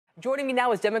Joining me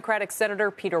now is Democratic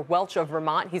Senator Peter Welch of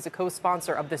Vermont. He's a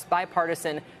co-sponsor of this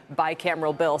bipartisan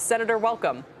bicameral bill. Senator,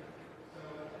 welcome.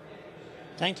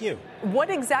 Thank you.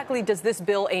 What exactly does this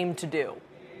bill aim to do?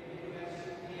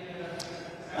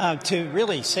 To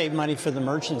really save money for the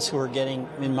merchants who are getting,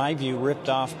 in my view, ripped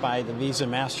off by the Visa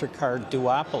MasterCard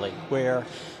duopoly, where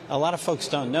a lot of folks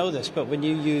don't know this, but when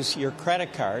you use your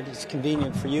credit card, it's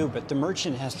convenient for you, but the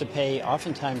merchant has to pay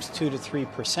oftentimes 2 to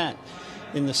 3%.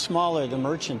 And the smaller the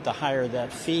merchant, the higher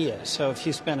that fee is. So if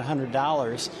you spend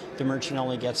 $100, the merchant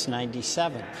only gets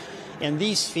 $97. And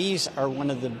these fees are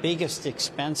one of the biggest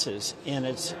expenses, and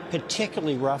it's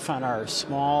particularly rough on our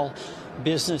small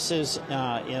businesses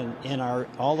in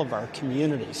all of our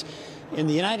communities. In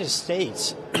the United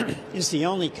States is the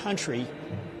only country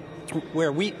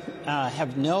where we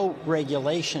have no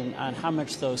regulation on how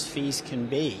much those fees can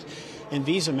be. And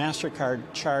Visa MasterCard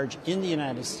charge in the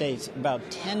United States about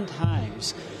 10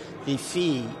 times the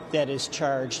fee that is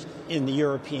charged in the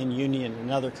European Union and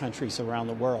other countries around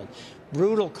the world.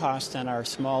 Brutal cost on our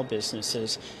small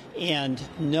businesses and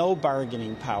no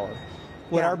bargaining power.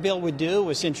 What our bill would do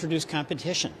was introduce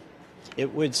competition.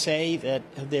 It would say that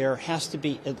there has to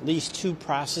be at least 2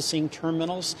 processing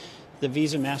terminals, the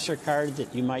Visa MasterCard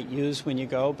that you might use when you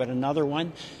go, but another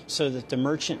one, so that the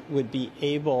merchant would be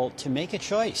able to make a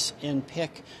choice and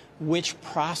pick which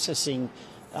processing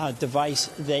device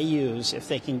they use if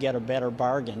they can get a better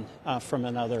bargain from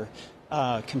another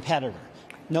competitor.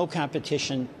 No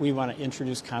competition. We want to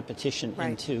introduce competition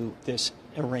into this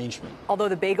arrangement. Although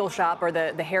the bagel shop or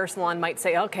the hair salon might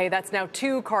say, okay, that's now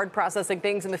 2 card processing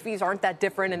things and the fees aren't that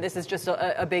different and this is just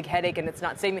a big headache and it's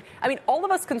not saving. I mean, all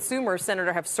of us consumers,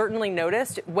 Senator, have certainly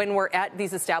noticed when we're at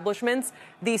these establishments,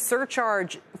 the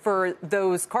surcharge for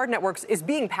those card networks is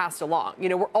being passed along. You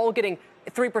know, we're all getting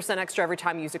 3% extra every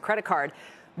time you use a credit card.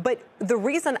 But the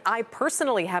reason I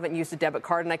personally haven't used a debit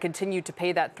card and I continue to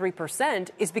pay that 3%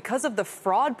 is because of the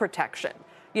fraud protection.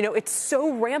 You know, it's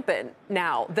so rampant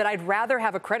now that I'd rather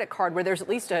have a credit card where there's at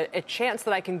least a chance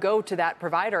that I can go to that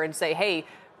provider and say, hey,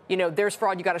 you know, there's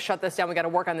fraud. You got to shut this down. We got to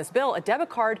work on this bill. A debit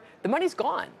card, the money's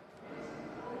gone.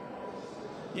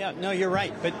 Yeah, no, you're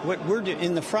right. But what we're doing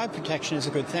in the fraud protection is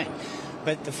a good thing.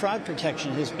 But the fraud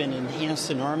protection has been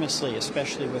enhanced enormously,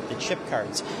 especially with the chip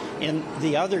cards. And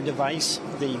the other device,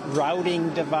 the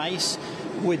routing device,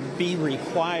 would be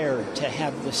required to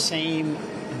have the same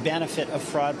benefit of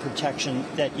fraud protection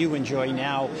that you enjoy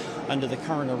now under the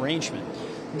current arrangement.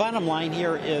 Bottom line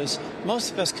here is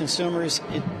most of us consumers,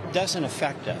 it doesn't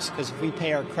affect us because if we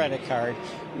pay our credit card,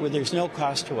 well, there's no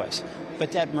cost to us.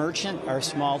 But that merchant, our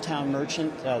small town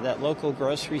merchant, that local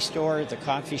grocery store, the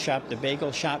coffee shop, the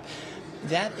bagel shop,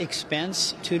 that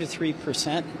expense, 2 to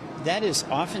 3%, that is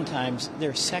oftentimes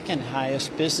their second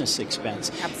highest business expense.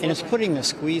 Absolutely. And it's putting the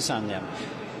squeeze on them.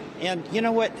 And you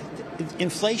know what?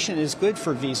 Inflation is good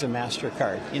for Visa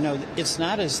MasterCard. You know, it's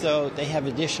not as though they have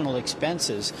additional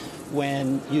expenses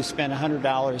when you spend $100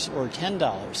 or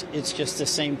 $10. It's just the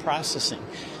same processing,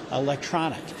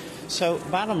 electronic. So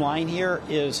bottom line here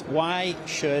is why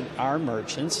should our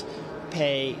merchants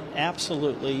pay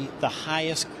absolutely the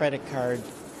highest credit card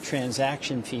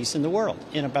transaction fees in the world,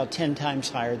 and about 10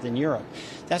 times higher than Europe?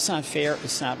 That's not fair,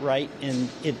 it's not right, and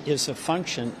it is a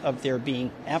function of there being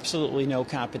absolutely no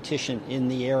competition in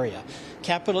the area.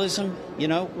 Capitalism, you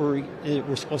know,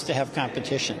 we're supposed to have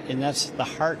competition, and that's the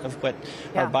heart of what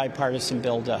our bipartisan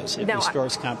bill does. It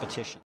restores competition.